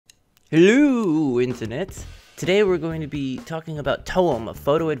Hello, Internet! Today we're going to be talking about Toem, a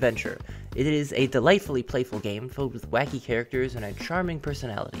photo adventure. It is a delightfully playful game filled with wacky characters and a charming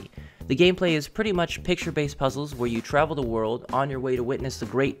personality. The gameplay is pretty much picture-based puzzles where you travel the world on your way to witness the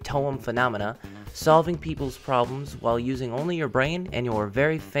great Toem phenomena, solving people's problems while using only your brain and your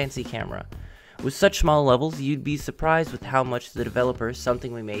very fancy camera. With such small levels, you'd be surprised with how much the developer,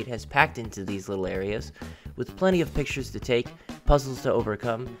 Something We Made, has packed into these little areas. With plenty of pictures to take, puzzles to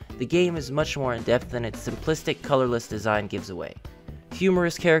overcome, the game is much more in-depth than its simplistic, colorless design gives away.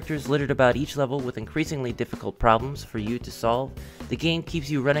 Humorous characters littered about each level with increasingly difficult problems for you to solve, the game keeps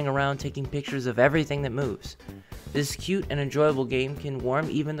you running around taking pictures of everything that moves. This cute and enjoyable game can warm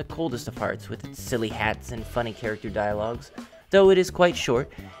even the coldest of hearts with its silly hats and funny character dialogues. Though it is quite short,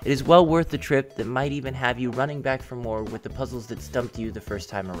 it is well worth the trip that might even have you running back for more with the puzzles that stumped you the first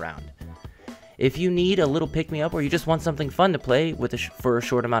time around. If you need a little pick-me-up or you just want something fun to play with for a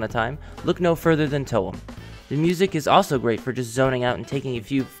short amount of time, look no further than Toem. The music is also great for just zoning out and taking a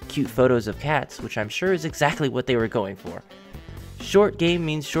few cute photos of cats, which I'm sure is exactly what they were going for. Short game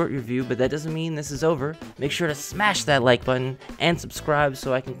means short review, but that doesn't mean this is over. Make sure to smash that like button and subscribe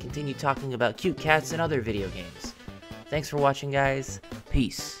so I can continue talking about cute cats and other video games. Thanks for watching, guys.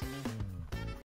 Peace.